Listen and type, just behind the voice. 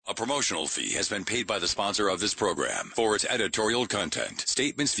promotional fee has been paid by the sponsor of this program for its editorial content.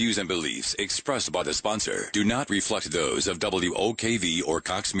 Statements, views, and beliefs expressed by the sponsor do not reflect those of WOKV or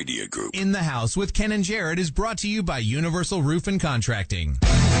Cox Media Group. In the House with Ken and Jared is brought to you by Universal Roof and Contracting. Our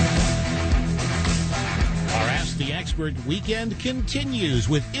Ask the Expert weekend continues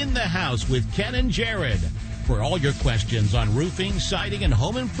with In the House with Ken and Jared. For all your questions on roofing, siding, and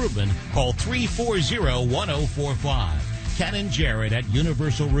home improvement, call 340-1045. Ken and Jared at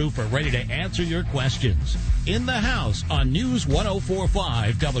Universal Roof are ready to answer your questions. In the House on News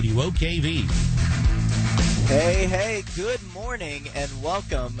 104.5 WOKV. Hey, good morning and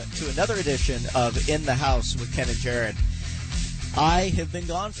welcome to another edition of In the House with Ken and Jared. I have been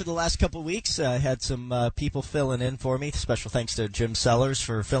gone for the last couple of weeks. I had some people filling in for me. Special thanks to Jim Sellers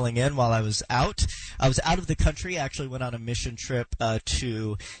for filling in while I was out. I was out of the country. I actually went on a mission trip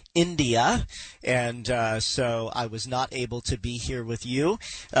to India, and so I was not able to be here with you.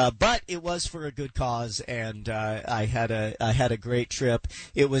 But it was for a good cause, and I had a great trip.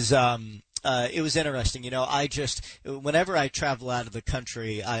 It was interesting. You know, whenever I travel out of the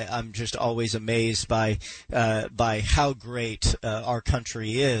country, I'm just always amazed by how great our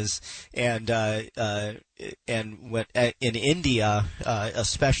country is, and when in India,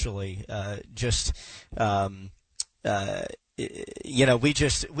 especially, you know, we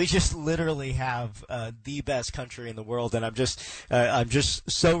just literally have the best country in the world, and I'm just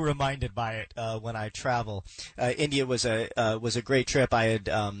so reminded by it when I travel. India was a great trip. I had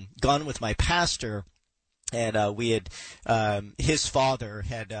gone with my pastor. And we had his father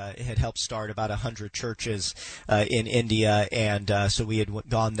had helped start about 100 churches in India, and so we had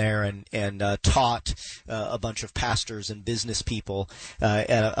gone there and taught a bunch of pastors and business people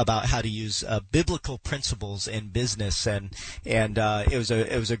about how to use biblical principles in business, and it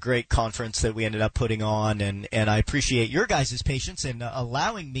was a great conference that we ended up putting on, and I appreciate your guys' patience in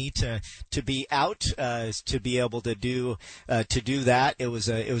allowing me to be out to be able to do that. It was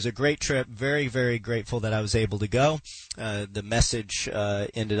a great trip. Very, very grateful that I was able to go. The message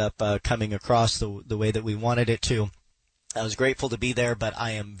ended up coming across the way that we wanted it to. I was grateful to be there, but I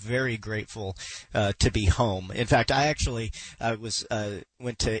am very grateful to be home. In fact, I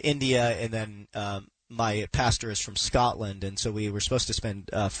went to India, and then my pastor is from Scotland, and so we were supposed to spend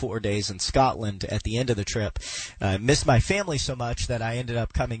 4 days in Scotland at the end of the trip. I missed my family so much that I ended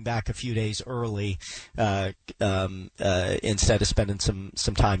up coming back a few days early instead of spending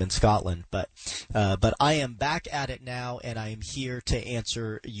some time in Scotland. But I am back at it now, and I am here to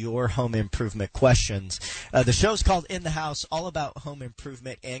answer your home improvement questions. The show's called In the House, all about home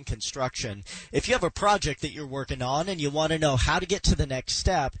improvement and construction. If you have a project that you're working on and you want to know how to get to the next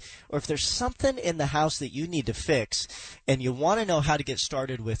step, or if there's something in the house that you need to fix and you want to know how to get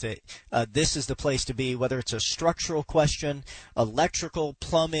started with it, this is the place to be. Whether it's a structural question, electrical,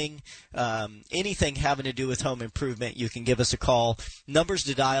 plumbing, anything having to do with home improvement, you can give us a call. Numbers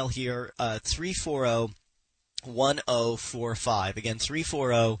to dial here, 340-1045. Again,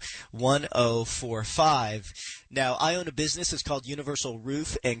 340-1045. Now, I own a business. It's called Universal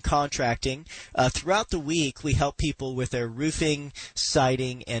Roof and Contracting. Throughout the week, we help people with their roofing,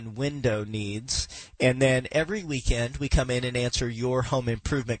 siding, and window needs. And then every weekend, we come in and answer your home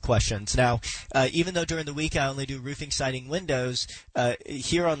improvement questions. Now, even though during the week I only do roofing, siding, windows,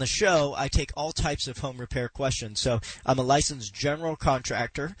 here on the show, I take all types of home repair questions. So I'm a licensed general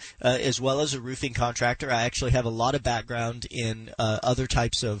contractor as well as a roofing contractor. I actually have a lot of background in other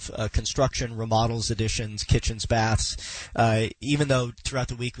types of construction, remodels, additions, kitchens, baths. Even though throughout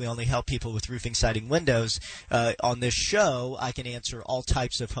the week we only help people with roofing, siding, windows, on this show I can answer all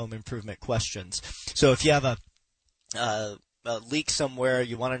types of home improvement questions. So if you have a leak somewhere,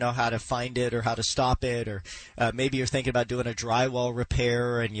 you want to know how to find it or how to stop it, or maybe you're thinking about doing a drywall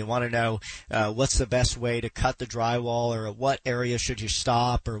repair and you want to know what's the best way to cut the drywall, or what area should you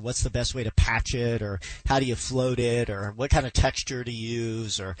stop, or what's the best way to patch it, or how do you float it, or what kind of texture to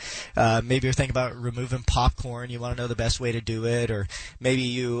use, or maybe you're thinking about removing popcorn, you want to know the best way to do it, or maybe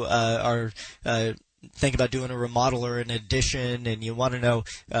you are think about doing a remodel or an addition and you want to know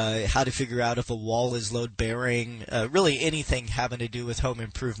how to figure out if a wall is load bearing, really anything having to do with home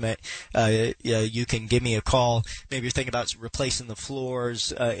improvement, you can give me a call. Maybe you're thinking about replacing the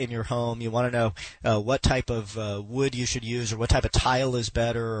floors in your home. You want to know what type of wood you should use, or what type of tile is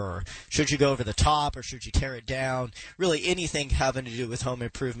better, or should you go over the top or should you tear it down. Really anything having to do with home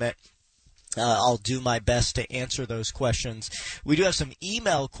improvement. I'll do my best to answer those questions. We do have some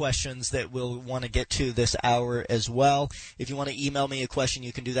email questions that we'll want to get to this hour as well. If you want to email me a question,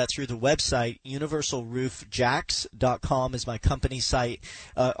 you can do that through the website. UniversalRoofJacks.com is my company site.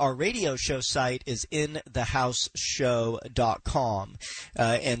 Our radio show site is inthehouseshow.com.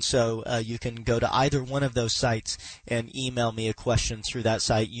 And so you can go to either one of those sites and email me a question through that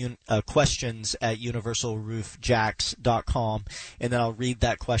site, questions at UniversalRoofJacks.com, and then I'll read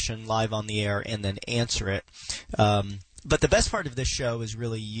that question live on the air and then answer it. But the best part of this show is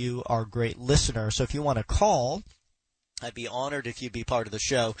really you, our great listener. So if you want to call, I'd be honored if you'd be part of the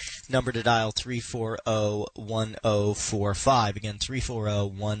show. Number to dial 340-1045. Again,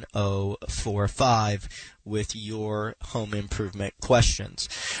 340-1045 with your home improvement questions.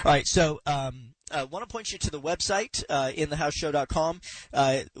 All right, so I want to point you to the website, inthehouseshow.com.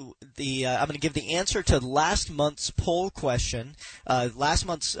 I'm going to give the answer to last month's poll question. Last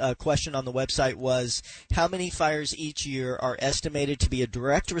month's question on the website was, how many fires each year are estimated to be a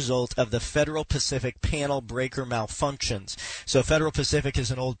direct result of the Federal Pacific panel breaker malfunctions? So Federal Pacific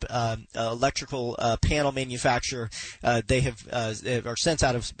is an old electrical panel manufacturer. They are since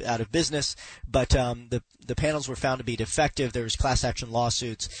out of business, but the panels were found to be defective. There was class action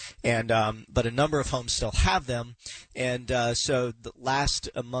lawsuits, and but a number of homes still have them. And so the last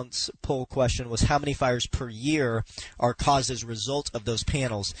month's poll question was, how many fires per year are caused as a result of those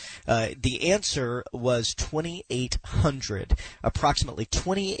panels? The answer was 2,800. Approximately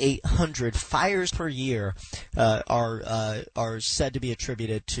 2,800 fires per year are said to be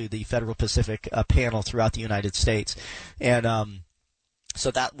attributed to the Federal Pacific panel throughout the United States. And so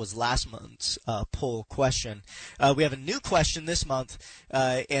that was last month's poll question. We have a new question this month,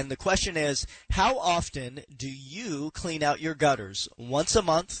 and the question is, how often do you clean out your gutters? Once a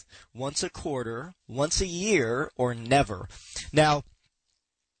month, once a quarter, once a year, or never? Now,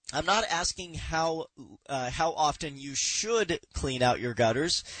 I'm not asking how often you should clean out your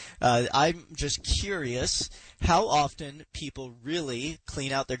gutters. I'm just curious how often people really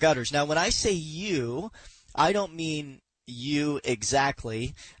clean out their gutters. Now, when I say you, I don't mean you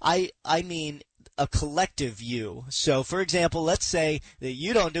exactly. I mean a collective you. So, for example, let's say that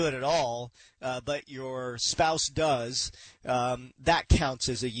you don't do it at all, but your spouse does. That counts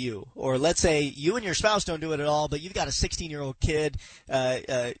as a you. Or let's say you and your spouse don't do it at all, but you've got a 16-year-old kid,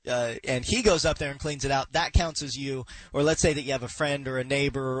 and he goes up there and cleans it out. That counts as you. Or let's say that you have a friend or a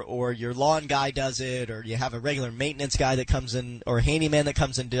neighbor, or your lawn guy does it, or you have a regular maintenance guy that comes in, or a handyman that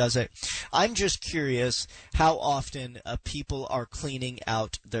comes and does it. I'm just curious how often people are cleaning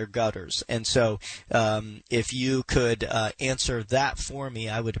out their gutters. And so if you could answer that for me,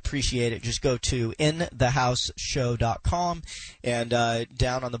 I would appreciate it. Just go to inthehouseshow.com, and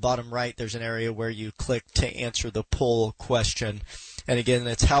down on the bottom right, there's an area where you click to answer the poll question. And again,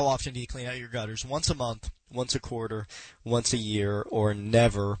 it's how often do you clean out your gutters? Once a month, once a quarter, once a year, or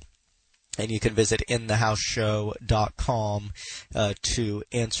never. And you can visit inthehouseshow.com to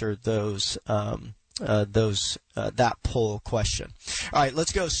answer those that poll question. All right,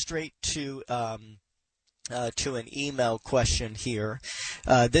 let's go straight to an email question here.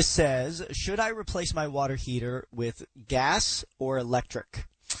 This says, should I replace my water heater with gas or electric?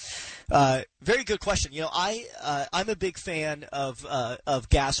 Very good question. You know, I'm a big fan of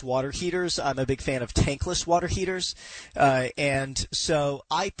gas water heaters. I'm a big fan of tankless water heaters, and so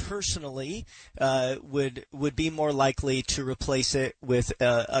I personally would be more likely to replace it with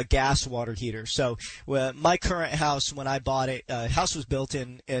a gas water heater. So my current house, when I bought it, house was built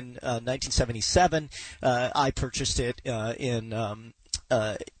in 1977. I purchased it in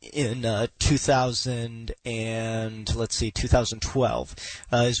 2012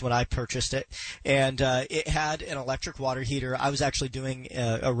 is when I purchased it, and it had an electric water heater. I was actually doing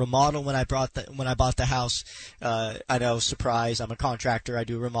a remodel when I bought the house. I know, surprise! I'm a contractor. I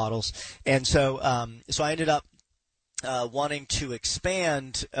do remodels, and so I ended up wanting to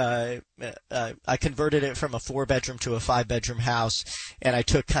expand. I converted it from a 4-bedroom to a 5-bedroom house, and I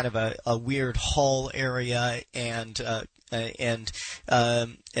took kind of a weird hall area and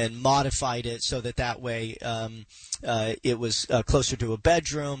modified it so that way it was closer to a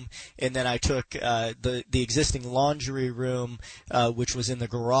bedroom. And then I took the existing laundry room, which was in the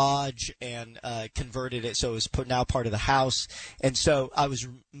garage, and converted it so it was now part of the house. And so I was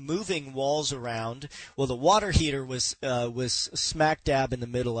moving walls around. Well, the water heater was smack dab in the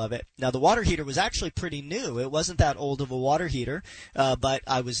middle of it. Now, the water heater was actually pretty new. It wasn't that old of a water heater, but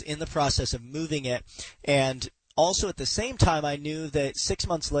I was in the process of moving it. And also, at the same time, I knew that 6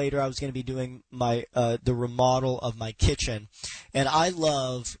 months later I was going to be doing the remodel of my kitchen, and I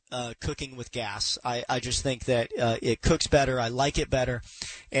love cooking with gas. I just think that it cooks better. I like it better,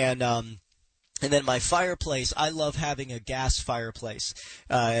 and And then my fireplace, I love having a gas fireplace.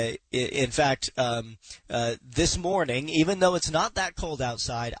 In fact, this morning, even though it's not that cold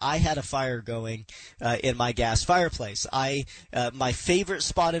outside, I had a fire going in my gas fireplace. My favorite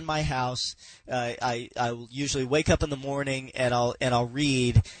spot in my house, I will usually wake up in the morning and I'll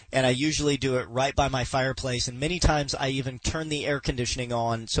read, and I usually do it right by my fireplace. And many times I even turn the air conditioning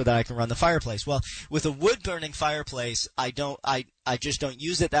on so that I can run the fireplace. Well, with a wood burning fireplace, I just don't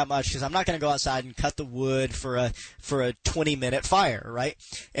use it that much because I'm not going to go outside and cut the wood for a 20-minute fire, right?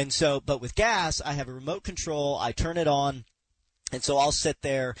 And so, but with gas, I have a remote control. I turn it on. And so I'll sit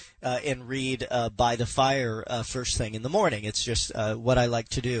there and read by the fire first thing in the morning. It's just what I like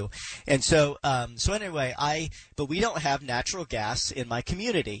to do. And so anyway, but we don't have natural gas in my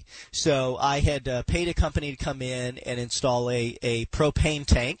community. So I had paid a company to come in and install a propane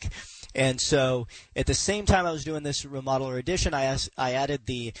tank. And so at the same time I was doing this remodel or addition, I added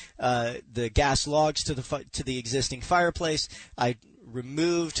the gas logs to the existing fireplace. I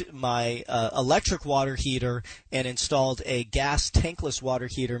removed my electric water heater and installed a gas tankless water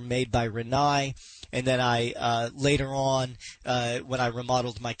heater made by Rinnai. And then I later on, when I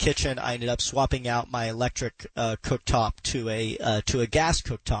remodeled my kitchen, I ended up swapping out my electric cooktop to a gas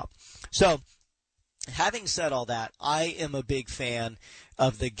cooktop. So, having said all that, I am a big fan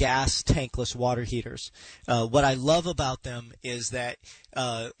of the gas tankless water heaters. What I love about them is that,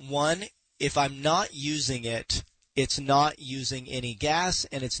 one, if I'm not using it, it's not using any gas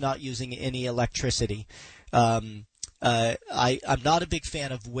and it's not using any electricity. I'm not a big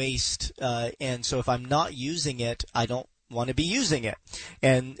fan of waste, and so if I'm not using it, I don't want to be using it.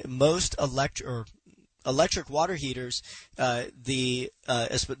 And most electric water heaters, the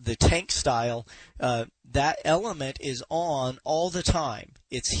tank style, that element is on all the time.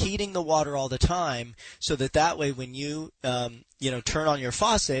 It's heating the water all the time, so that way when you turn on your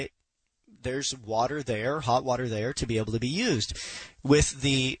faucet, there's water there, hot water there to be able to be used. With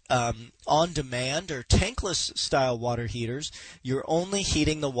the on-demand or tankless style water heaters, you're only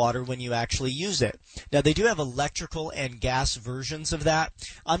heating the water when you actually use it. Now, they do have electrical and gas versions of that.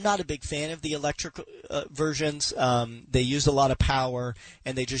 I'm not a big fan of the electric versions. They use a lot of power,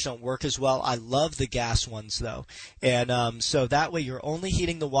 and they just don't work as well. I love the gas ones, though. And so that way you're only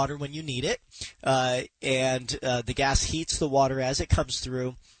heating the water when you need it, and the gas heats the water as it comes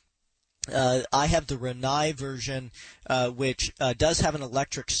through. I have the Rinnai version, which does have an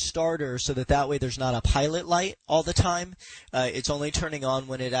electric starter, so that way there's not a pilot light all the time. It's only turning on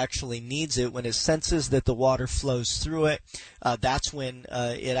when it actually needs it. When it senses that the water flows through it, that's when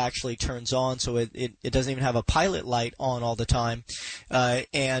it actually turns on. So it doesn't even have a pilot light on all the time.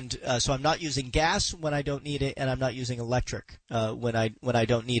 So I'm not using gas when I don't need it, and I'm not using electric when I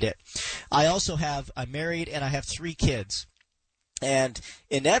don't need it. I'm married and I have 3 kids. And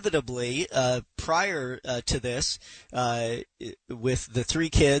inevitably, prior to this, with the 3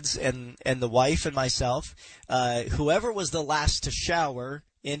 kids and the wife and myself, whoever was the last to shower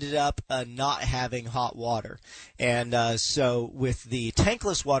ended up not having hot water. And so with the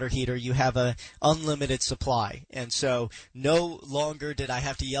tankless water heater, you have a unlimited supply. And so no longer did I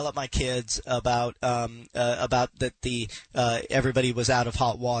have to yell at my kids about that everybody was out of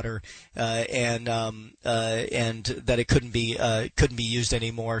hot water, and that it couldn't be used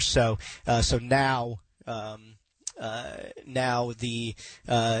anymore. So now. Now we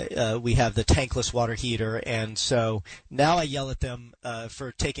have the tankless water heater, and so now I yell at them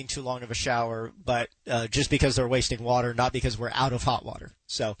for taking too long of a shower, but just because they're wasting water, not because we're out of hot water.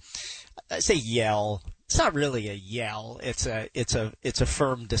 So I say yell. It's not really a yell. It's a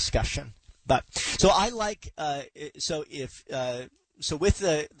firm discussion. But so I like So with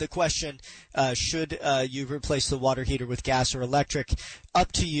the question, should you replace the water heater with gas or electric?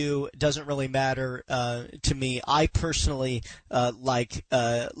 Up to you. Doesn't really matter to me. I personally like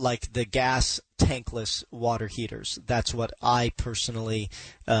the gas tankless water heaters. That's what I personally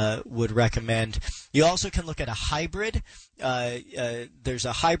would recommend. You also can look at a hybrid. There's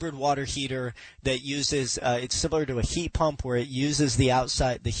a hybrid water heater that uses it's similar to a heat pump, where it uses the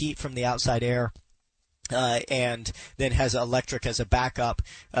heat from the outside air. And then has electric as a backup.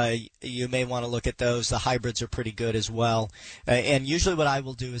 You may want to look at those. The hybrids are pretty good as well. And usually what I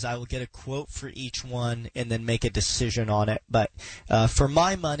will do is I will get a quote for each one and then make a decision on it. But for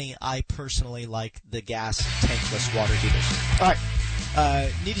my money, I personally like the gas tankless water heaters. All right.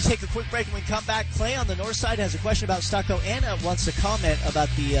 Need to take a quick break. When we come back, Clay on the north side has a question about stucco. Anna wants to comment about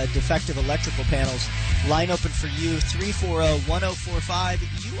the defective electrical panels. Line open for you,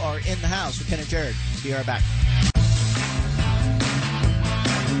 340-1045. You are in the house with Ken and Jared. Be right back.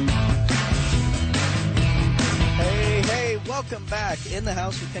 Hey, welcome Welcome back. In the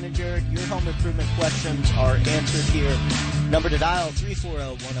House with Ken and Jared. Your home improvement questions are answered here. Number to dial,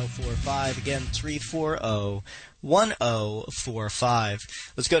 340-1045. Again,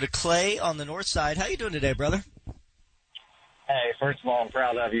 340-1045. Let's go to Clay on the north side. How you doing today, brother? Hey, first of all, I'm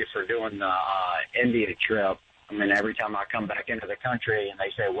proud of you for doing the India trip. I mean, every time I come back into the country and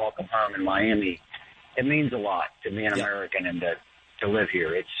they say welcome home in Miami, it means a lot to be an American and to live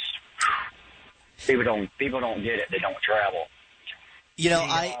here. It's people don't get it. They don't travel.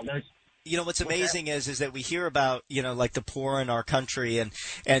 What's amazing is that we hear about, like the poor in our country and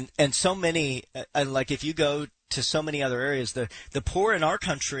so many, like if you go to so many other areas, the poor in our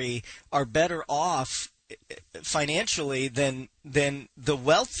country are better off financially than the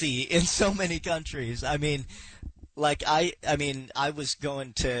wealthy in so many countries. I mean, like I was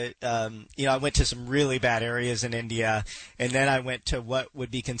going to, I went to some really bad areas in India, and then I went to what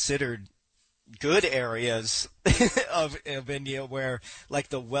would be considered good areas of India where like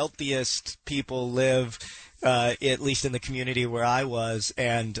the wealthiest people live, at least in the community where I was.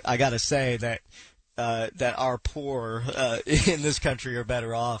 And I got to say that our poor in this country are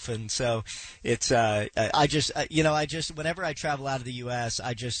better off. And so it's whenever I travel out of the U.S.,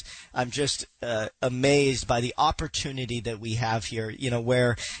 I'm just amazed by the opportunity that we have here,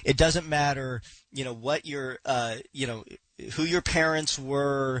 where it doesn't matter, what your who your parents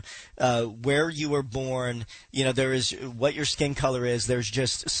were, where you were born, there is what your skin color is. There's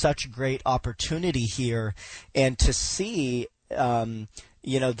just such great opportunity here, and to see, how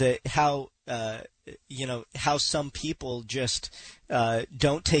some people just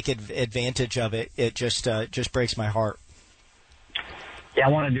don't take advantage of it. It just breaks my heart. Yeah, I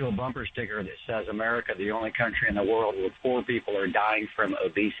want to do a bumper sticker that says "America, the only country in the world where poor people are dying from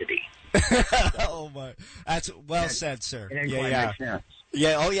obesity." Oh my, that's well said, sir. It didn't quite make sense.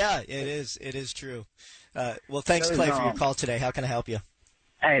 Yeah. Oh yeah, it is true. Well, thanks, Clay, for your call today. How can I help you?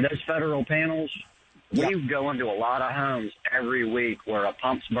 Hey, those federal panels. We go into a lot of homes every week where a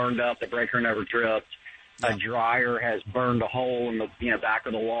pump's burned up, the breaker never tripped, a dryer has burned a hole in the back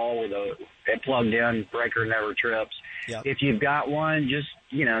of the wall where it plugged in, breaker never trips. Yep. If you've got one, just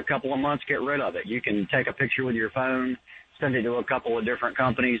a couple of months, get rid of it. You can take a picture with your phone, send it to a couple of different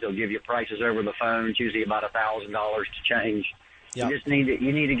companies. They'll give you prices over the phone. It's usually about $1,000 to change. Yep. You just need to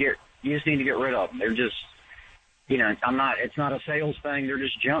get rid of them. They're just it's not a sales thing. They're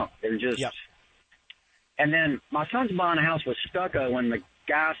just junk. They're just. Yep. And then my son's buying a house with stucco, and the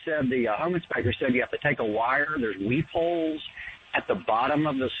guy said, the home inspector said you have to take a wire. There's weep holes at the bottom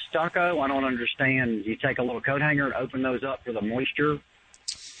of the stucco. I don't understand. You take a little coat hanger and open those up for the moisture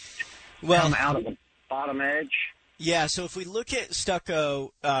come out of the bottom edge. Yeah, so if we look at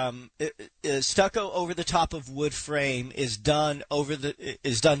stucco, stucco over the top of wood frame is done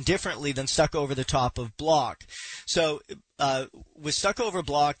differently than stucco over the top of block. So with stucco over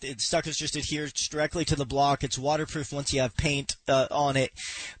block, stucco just adheres directly to the block. It's waterproof once you have paint on it.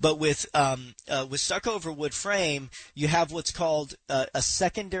 But with stucco over wood frame, you have what's called a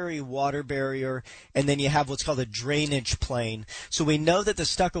secondary water barrier, and then you have what's called a drainage plane. So we know that the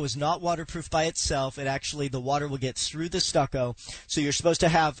stucco is not waterproof by itself. The water will get through the stucco. So you're supposed to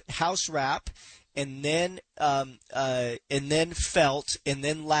have house wrap, and then felt, and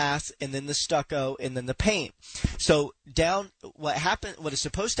then lath, and then the stucco, and then the paint. So what is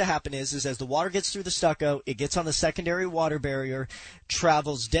supposed to happen is as the water gets through the stucco, it gets on the secondary water barrier,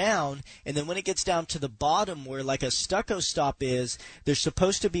 travels down, and then when it gets down to the bottom where like a stucco stop is, there's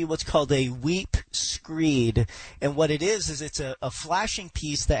supposed to be what's called a weep screed. And what it is it's a flashing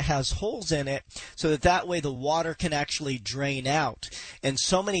piece that has holes in it so that way the water can actually drain out. And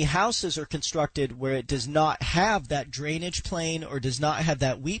so many houses are constructed where it does not have that drainage plane or does not have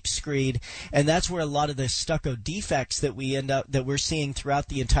that weep screed, and that's where a lot of the stucco defects that we're seeing throughout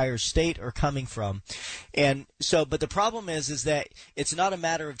the entire state are coming from. And so, but the problem is that it's not a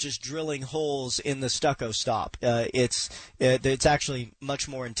matter of just drilling holes in the stucco stop. It's actually much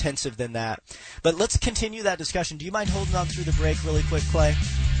more intensive than that. But let's continue that discussion. Do you mind holding on through the break really quick, Clay?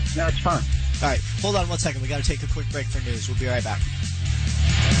 No, it's fine. All right, hold on one second. We got to take a quick break for news. We'll be right back.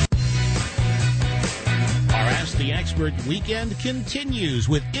 Our Ask the Expert weekend continues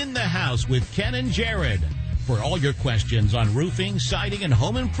with In the House with Ken and Jared. For all your questions on roofing, siding, and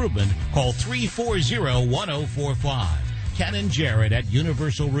home improvement, call 340-1045. Ken and Jared at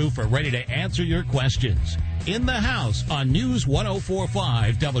Universal Roof are ready to answer your questions. In the House on News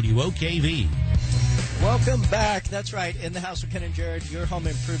 104.5 WOKV. Welcome back That's right. In the House with Ken and Jared, your home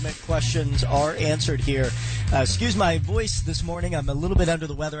improvement questions are answered here. Excuse my voice this morning. I'm a little bit under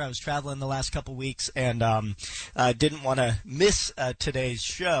the weather. I was traveling the last couple weeks and didn't want to miss today's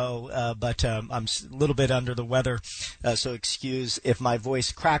show, but I'm a little bit under the weather, so excuse if my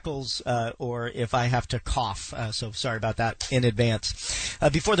voice crackles or if I have to cough. So sorry about that in advance.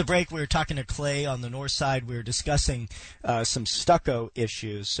 Before the break, we were talking to Clay on the north side. We were discussing some stucco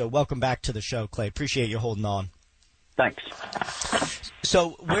issues. So welcome back to the show, Clay. Appreciate you holding on. Thanks.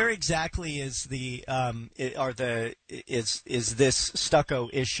 So where exactly is is this stucco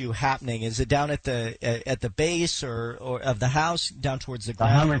issue happening? Is it down at the base or of the house, down towards the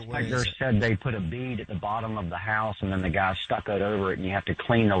ground? The home inspector said they put a bead at the bottom of the house, and then the guy stuccoed over it, and you have to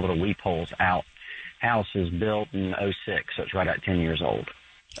clean the little weep holes out. House is built in '06, so it's right at 10 years old.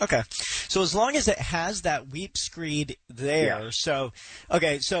 Okay, so as long as it has that weep screed there, yeah. So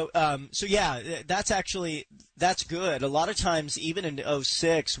yeah, that's good. A lot of times, even in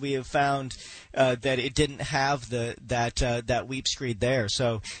 '06, we have found that it didn't have that weep screed there.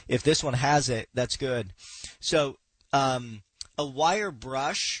 So if this one has it, that's good. So a wire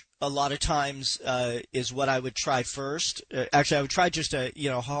brush, a lot of times is what I would try first. Actually, I would try just a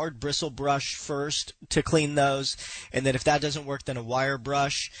hard bristle brush first to clean those, and then if that doesn't work, then a wire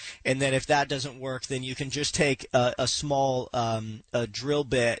brush, and then if that doesn't work, then you can just take a small a drill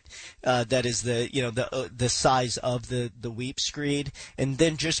bit that is the size of the weep screed, and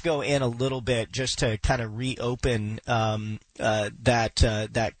then just go in a little bit just to kind of reopen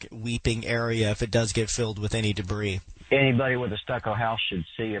that weeping area if it does get filled with any debris. Anybody with a stucco house should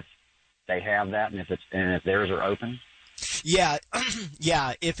see if they have that, and if theirs are open. Yeah,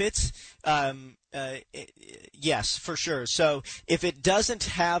 yeah. If it's yes, for sure. So if it doesn't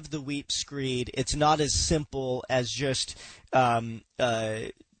have the weep screed, it's not as simple as just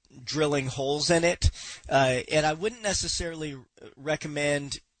drilling holes in it, and I wouldn't necessarily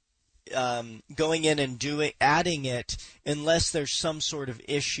recommend going in and adding it unless there's some sort of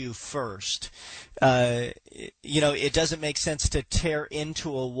issue first. It doesn't make sense to tear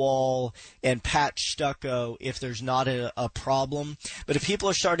into a wall and patch stucco if there's not a problem. But if people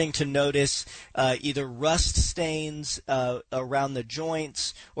are starting to notice either rust stains around the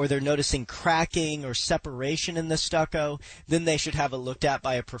joints, or they're noticing cracking or separation in the stucco, then they should have it looked at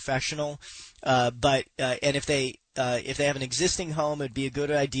by a professional. And if they have an existing home, it'd be a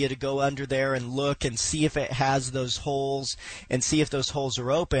good idea to go under there and look and see if it has those holes and see if those holes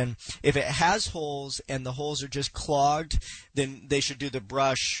are open. If it has holes and the holes are just clogged, then they should do the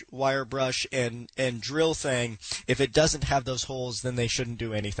wire brush and drill thing. If it doesn't have those holes, then they shouldn't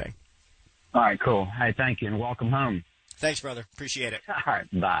do anything. All right, cool. Hey, thank you, and welcome home. Thanks, brother. Appreciate it. All right,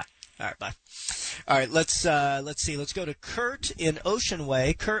 bye. All right, bye. All right, let's see. Let's go to Kurt in Ocean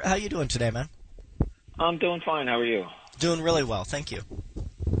Way. Kurt, how you doing today, man? I'm doing fine. How are you? Doing really well. Thank you.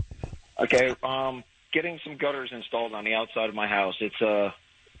 Okay. Getting some gutters installed on the outside of my house. It's a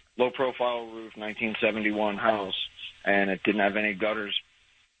low-profile roof, 1971 house, and it didn't have any gutters,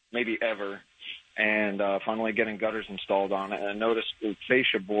 maybe ever. And finally getting gutters installed on it. And I noticed the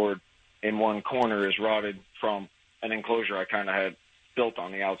fascia board in one corner is rotted from an enclosure I kind of had built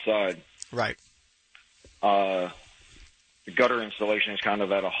on the outside. Right. The gutter installation is kind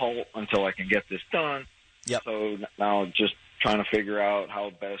of at a halt until I can get this done. Yep. So now just trying to figure out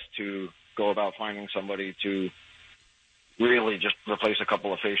how best to go about finding somebody to really just replace a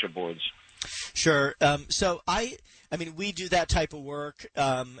couple of fascia boards. Sure. So I mean, we do that type of work.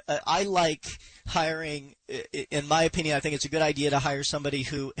 I like hiring, in my opinion, I think it's a good idea to hire somebody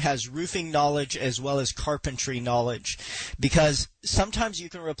who has roofing knowledge as well as carpentry knowledge, because sometimes you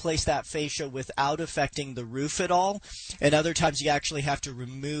can replace that fascia without affecting the roof at all, and other times you actually have to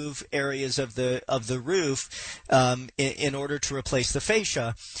remove areas of the roof in order to replace the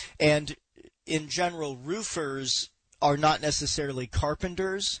fascia. And in general, roofers are not necessarily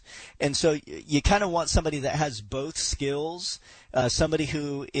carpenters, and so you kind of want somebody that has both skills, somebody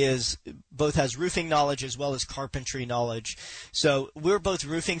who both has roofing knowledge as well as carpentry knowledge. So we're both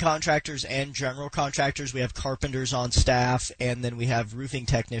roofing contractors and general contractors. We have carpenters on staff, and then we have roofing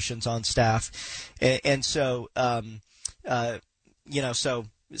technicians on staff, and so so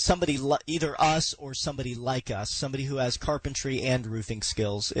somebody either us or somebody like us, somebody who has carpentry and roofing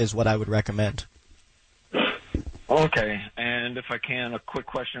skills is what I would recommend. Okay, and if I can, a quick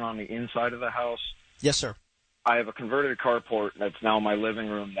question on the inside of the house. Yes, sir. I have a converted carport that's now my living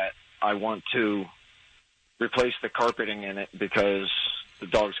room that I want to replace the carpeting in it because the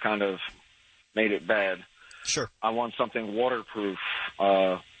dogs kind of made it bad. Sure. I want something waterproof.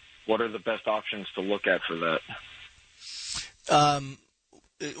 What are the best options to look at for that?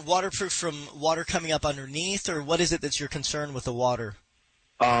 waterproof from water coming up underneath, or what is it that's your concern with the water?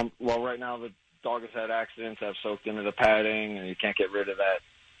 Well, right now the dog has had accidents that have soaked into the padding, and you can't get rid of that.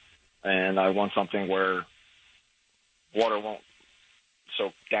 And I want something where water won't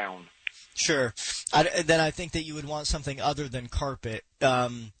soak down. Sure. Then I think that you would want something other than carpet.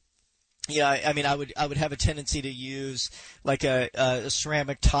 Yeah, I mean, I would have a tendency to use like a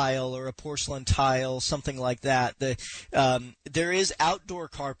ceramic tile or a porcelain tile, something like that. There is outdoor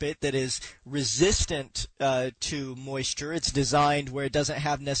carpet that is resistant to moisture. It's designed where it doesn't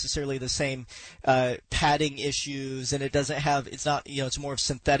have necessarily the same padding issues, and it's more of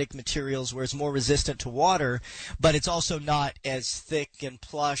synthetic materials where it's more resistant to water, but it's also not as thick and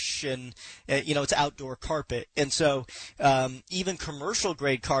plush, and it's outdoor carpet. And so even commercial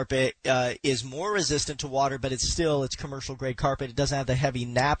grade carpet is more resistant to water, but it's commercial grade carpet. It doesn't have the heavy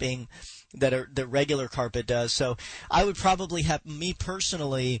napping that regular carpet does. So I would probably have, me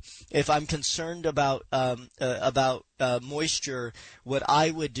personally, if I'm concerned about moisture, what I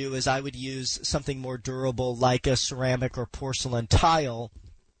would do is I would use something more durable like a ceramic or porcelain tile.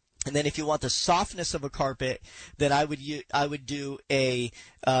 And then if you want the softness of a carpet, then I would do a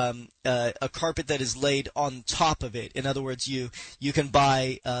carpet that is laid on top of it. In other words, you can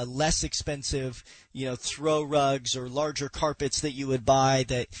buy less expensive, throw rugs or larger carpets that you would buy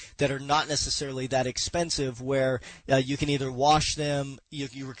that are not necessarily that expensive, where you can either wash them,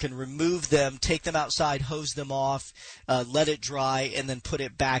 you can remove them, take them outside, hose them off, let it dry, and then put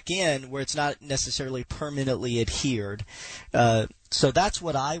it back in where it's not necessarily permanently adhered. So that's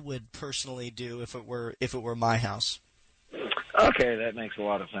what I would personally do if it were my house. Okay, that makes a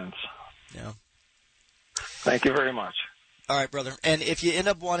lot of sense. Yeah. Thank you very much. All right, brother. And if you end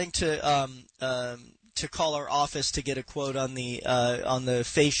up wanting to call our office to get a quote on the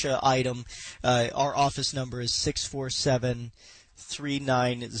fascia item, our office number is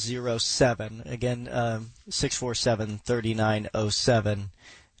 647-3907. Again, 647-3907.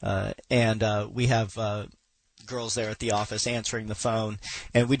 And we have girls there at the office answering the phone,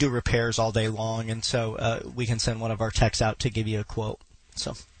 and we do repairs all day long, and so we can send one of our techs out to give you a quote.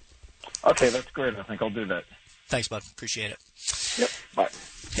 So, okay, that's great. I think I'll do that. Thanks, bud. Appreciate it. Yep. Bye.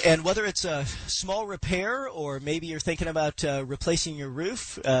 And whether it's a small repair, or maybe you're thinking about replacing your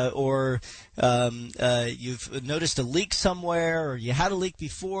roof, or you've noticed a leak somewhere, or you had a leak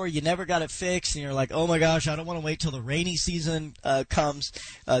before, you never got it fixed, and you're like, oh my gosh, I don't want to wait till the rainy season comes,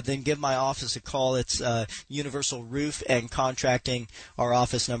 then give my office a call. It's Universal Roof and Contracting. Our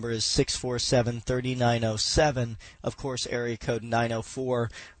office number is 647-3907. Of course, area code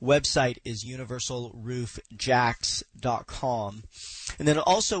 904. Website is universalroofjacks.com. And then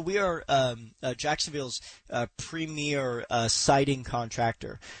also we are Jacksonville's premier siding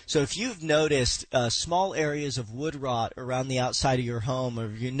contractor. So if you've noticed small areas of wood rot around the outside of your home,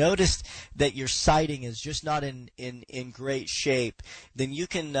 or you noticed that your siding is just not in great shape, then you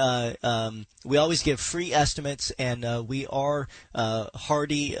can we always give free estimates, and we are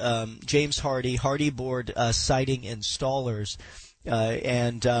James Hardy Board siding installers.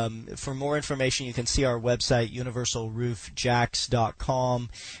 And for more information, you can see our website, universalroofjacks.com,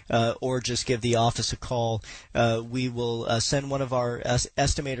 or just give the office a call. We will send one of our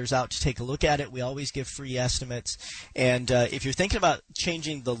estimators out to take a look at it. We always give free estimates. And if you're thinking about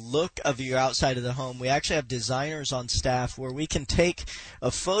changing the look of your outside of the home, we actually have designers on staff where we can take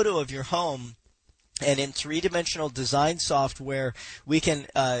a photo of your home, and in three-dimensional design software, we can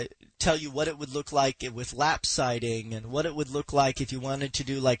tell you what it would look like with lap siding, and what it would look like if you wanted to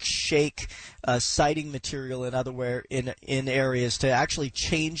do like shake siding material in areas to actually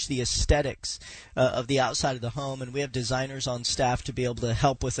change the aesthetics of the outside of the home. And we have designers on staff to be able to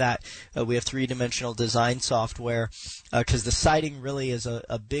help with that. We have three-dimensional design software because the siding really is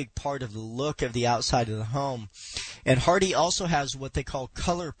a big part of the look of the outside of the home. And Hardy also has what they call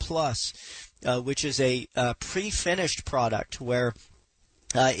Color Plus, which is a pre-finished product where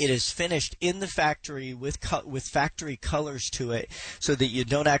it is finished in the factory with factory colors to it, so that you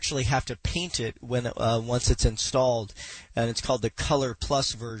don't actually have to paint it once it's installed. And it's called the Color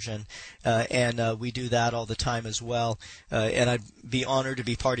Plus version, and we do that all the time as well. And I'd be honored to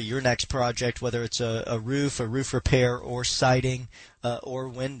be part of your next project, whether it's a roof repair, or siding, or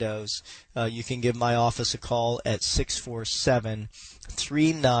windows. You can give my office a call at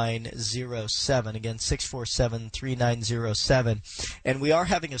 647-3907. Again, 647-3907. And we are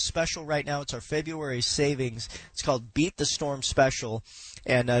having a special right now. It's our February savings. It's called Beat the Storm Special.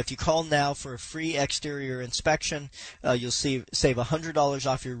 And if you call now for a free exterior inspection, you'll save $100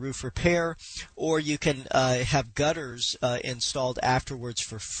 off your roof repair, or you can have gutters installed afterwards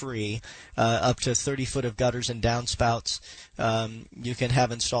for free, up to 30 foot of gutters and downspouts. You can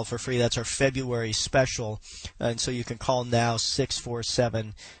have installed for free. That's our February special, and so you can call now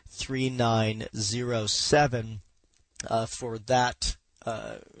 647-3907 for that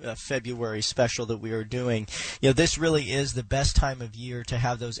February special that we are doing. This really is the best time of year to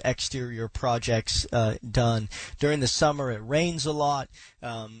have those exterior projects done. During the summer, it rains a lot.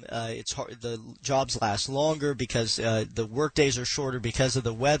 It's hard, the jobs last longer because the work days are shorter because of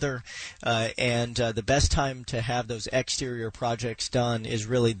the weather, and the best time to have those exterior projects done is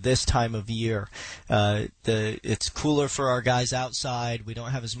really this time of year. It's cooler for our guys outside. We don't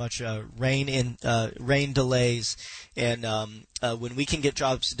have as much rain delays, and when we can get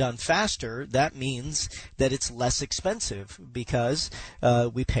jobs done faster, that means that it's less expensive because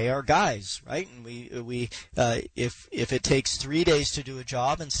we pay our guys, right? And if it takes 3 days to do a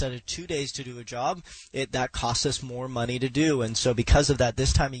job instead of 2 days to do a job, that costs us more money to do. And so because of that,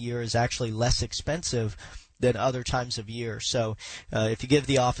 this time of year is actually less expensive than other times of year. So if you give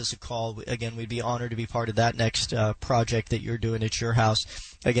the office a call, again, we'd be honored to be part of that next project that you're doing at your house.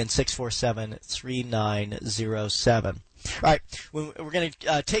 Again, 647-3907. All right, we're going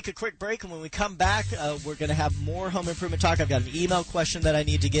to take a quick break, and when we come back, we're going to have more home improvement talk. I've got an email question that I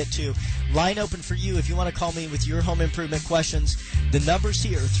need to get to. Line open for you if you want to call me with your home improvement questions. The numbers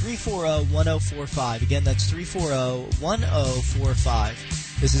here, 340-1045. Again, that's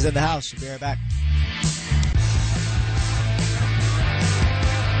 340-1045. This is In the House. We'll be right back.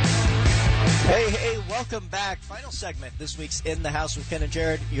 Hey, welcome back. Final segment this week's In the House with Ken and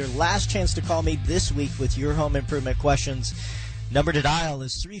Jared. Your last chance to call me this week with your home improvement questions. Number to dial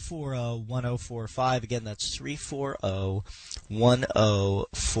is 340-1045. Again, that's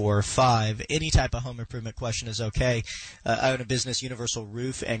 340-1045. Any type of home improvement question is okay. I own a business, Universal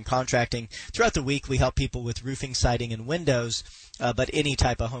Roof and Contracting. Throughout the week, we help people with roofing, siding, and windows, but any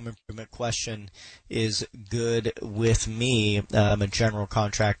type of home improvement question is good with me. I'm a general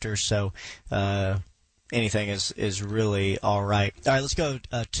contractor, so anything is really all right. All right, let's go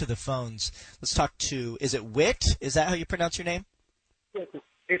to the phones. Let's talk to, is it Whit? Is that how you pronounce your name?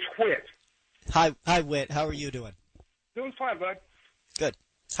 It's Whit. Hi, Whit. How are you doing? Doing fine, bud. Good.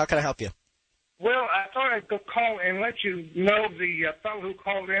 How can I help you? Well, I thought I'd go call and let you know the fellow who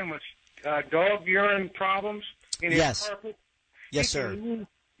called in with dog urine problems in his carpet. Yes, sir.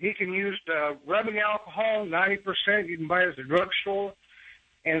 He can use rubbing alcohol, 90%. You can buy it at the drugstore,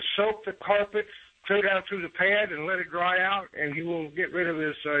 and soak the carpet, go down through the pad, and let it dry out, and he will get rid of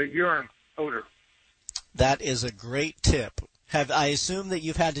his urine odor. That is a great tip. I assume that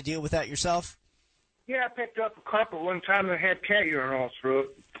you've had to deal with that yourself? Yeah, I picked up a carpet one time that had cat urine all through it.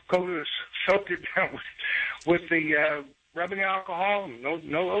 Soaked it down with the rubbing alcohol.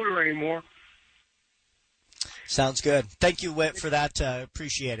 No odor anymore. Sounds good. Thank you, Whit, for that.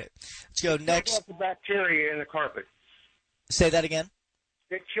 Appreciate it. Let's go next. It kills off the bacteria in the carpet. Say that again?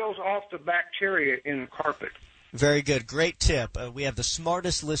 It kills off the bacteria in the carpet. Very good. Great tip. We have the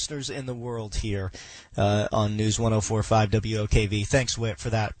smartest listeners in the world here on News 104.5 WOKV. Thanks, Whit, for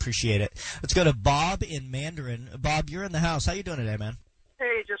that. Appreciate it. Let's go to Bob in Mandarin. Bob, you're in the house. How you doing today, man?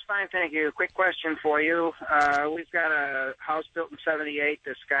 Hey, just fine, thank you. Quick question for you. We've got a house built in 78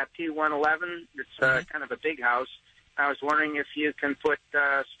 that's got T111. It's kind of a big house. I was wondering if you can put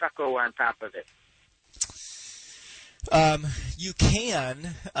stucco on top of it. You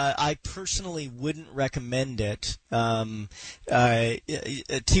can. I personally wouldn't recommend it.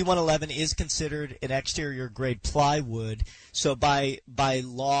 T111 is considered an exterior grade plywood, so by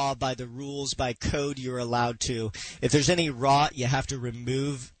law, by the rules, by code, you're allowed to. If there's any rot, you have to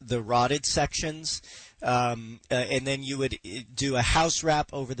remove the rotted sections. And then you would do a house wrap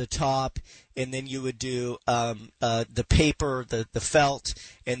over the top, and then you would do the paper, the felt,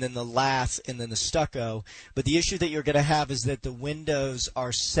 and then the lath, and then the stucco. But the issue that you're going to have is that the windows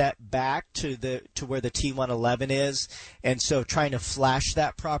are set back to where the T111 is, and so trying to flash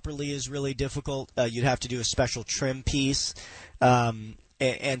that properly is really difficult. You'd have to do a special trim piece.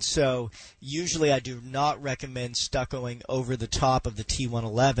 And so usually I do not recommend stuccoing over the top of the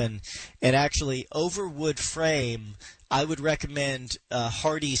T111. And actually, over wood frame, I would recommend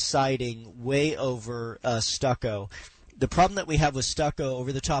hardy siding way over stucco. The problem that we have with stucco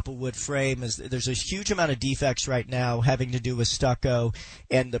over the top of wood frame is there's a huge amount of defects right now having to do with stucco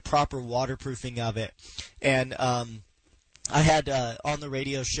and the proper waterproofing of it. And I had on the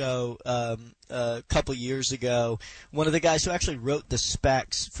radio show a couple years ago one of the guys who actually wrote the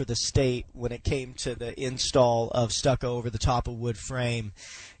specs for the state when it came to the install of stucco over the top of wood frame,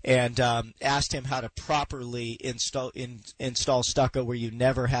 and asked him how to properly install stucco where you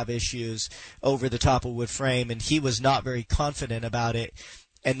never have issues over the top of wood frame, and he was not very confident about it.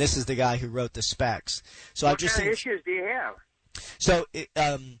 And this is the guy who wrote the specs. So what kind of issues do you have? So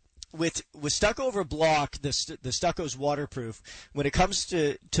with stucco over block, the stucco's waterproof. When it comes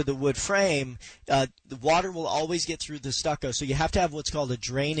to the wood frame, the water will always get through the stucco. So you have to have what's called a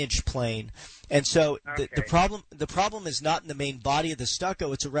drainage plane. And so the problem is not in the main body of the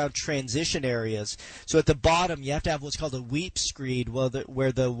stucco; it's around transition areas. So at the bottom, you have to have what's called a weep screed,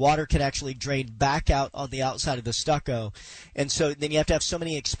 where the water can actually drain back out on the outside of the stucco. And so then you have to have so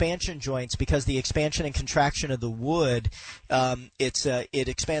many expansion joints, because the expansion and contraction of the wood, it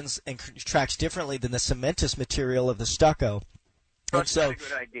expands and contracts differently than the cementous material of the stucco. That's not a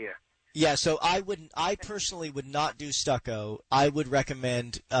good idea. Yeah, so I personally would not do stucco. I would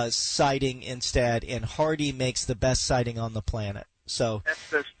recommend siding instead, and Hardie makes the best siding on the planet. So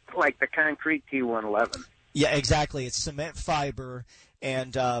that's like the concrete T111. Yeah, exactly. It's cement fiber,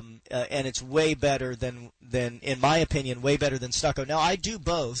 and it's way better than, in my opinion, way better than stucco. Now, I do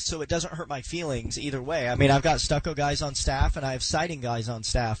both, so it doesn't hurt my feelings either way. I mean, I've got stucco guys on staff, and I have siding guys on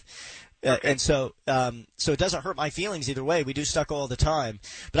staff. Okay. And so it doesn't hurt my feelings either way. We do stucco all the time.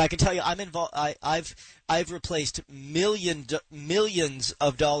 But I can tell you, I'm involved. I've replaced millions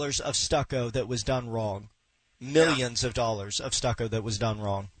of dollars of stucco that was done wrong. Millions of dollars of stucco that was done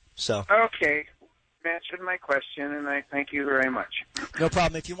wrong. So. Okay. Answered my question, and I thank you very much. No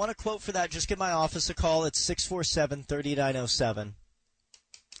problem. If you want a quote for that, just give my office a call. It's 647-3907.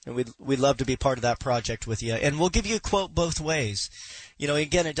 And we'd love to be part of that project with you. And we'll give you a quote both ways. You know,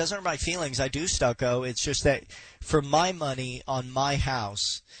 again, it doesn't hurt my feelings. I do stucco. It's just that for my money on my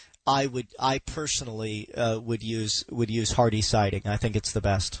house, I personally would use Hardie siding. I think it's the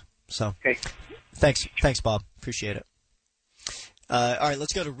best. So, okay. Thanks, Bob. Appreciate it. All right,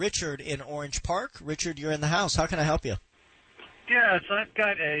 let's go to Richard in Orange Park. Richard, you're in the house. How can I help you? Yes, I've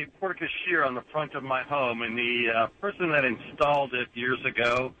got a porte-cochere on the front of my home, and the person that installed it years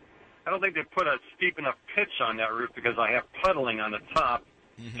ago, I don't think they put a steep enough pitch on that roof, because I have puddling on the top,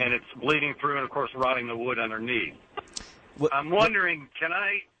 and it's bleeding through and, of course, rotting the wood underneath. I'm wondering, can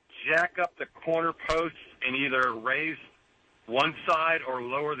I jack up the corner posts and either raise one side or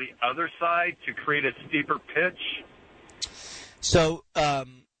lower the other side to create a steeper pitch? So,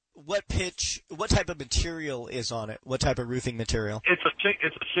 what type of material is on it? What type of roofing material? It's a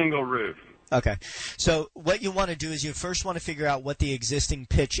shingle roof. Okay. So what you want to do is you first want to figure out what the existing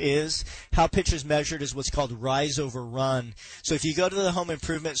pitch is. How pitch is measured is what's called rise over run. So if you go to the home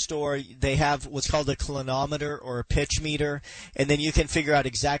improvement store, they have what's called a clinometer or a pitch meter, and then you can figure out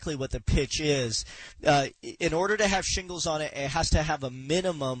exactly what the pitch is. In order to have shingles on it, it has to have a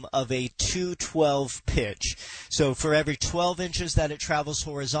minimum of a 212 pitch. So for every 12 inches that it travels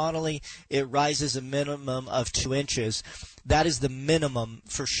horizontally, it rises a minimum of 2 inches. That is the minimum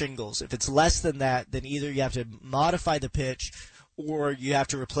for shingles. If it's less than that, then either you have to modify the pitch or you have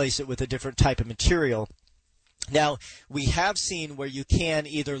to replace it with a different type of material. Now, we have seen where you can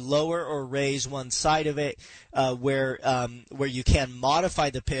either lower or raise one side of it, where you can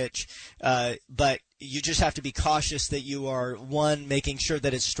modify the pitch, but you just have to be cautious that you are, one, making sure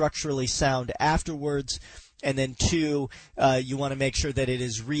that it's structurally sound afterwards, and then two, you want to make sure that it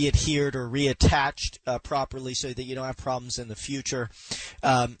is re-adhered or reattached properly so that you don't have problems in the future.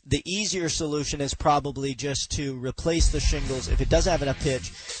 The easier solution is probably just to replace the shingles. If it doesn't have enough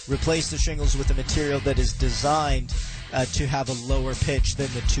pitch, replace the shingles with a material that is designed to have a lower pitch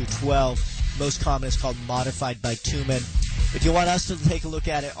than the 212. Most common is called modified bitumen. If you want us to take a look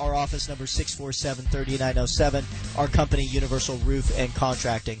at it, our office number is 647-3907, our company, Universal Roof and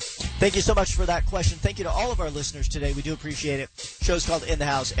Contracting. Thank you so much for that question. Thank you to all of our listeners today. We do appreciate it. Show's called In the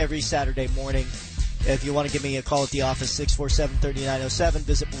House every Saturday morning. If you want to give me a call at the office, 647-3907,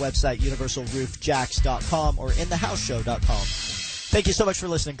 visit the website, universalroofjacks.com or inthehouseshow.com. Thank you so much for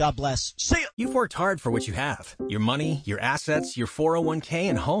listening. God bless. See ya. You've worked hard for what you have. Your money, your assets, your 401k,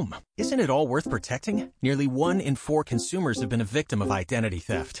 and home. Isn't it all worth protecting? Nearly 1 in 4 consumers have been a victim of identity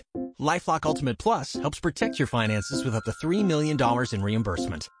theft. LifeLock Ultimate Plus helps protect your finances with up to $3 million in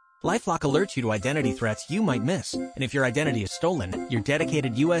reimbursement. LifeLock alerts you to identity threats you might miss. And if your identity is stolen, your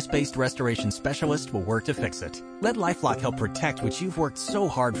dedicated U.S.-based restoration specialist will work to fix it. Let LifeLock help protect what you've worked so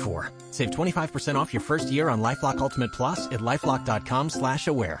hard for. Save 25% off your first year on LifeLock Ultimate Plus at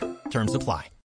LifeLock.com/aware. Terms apply.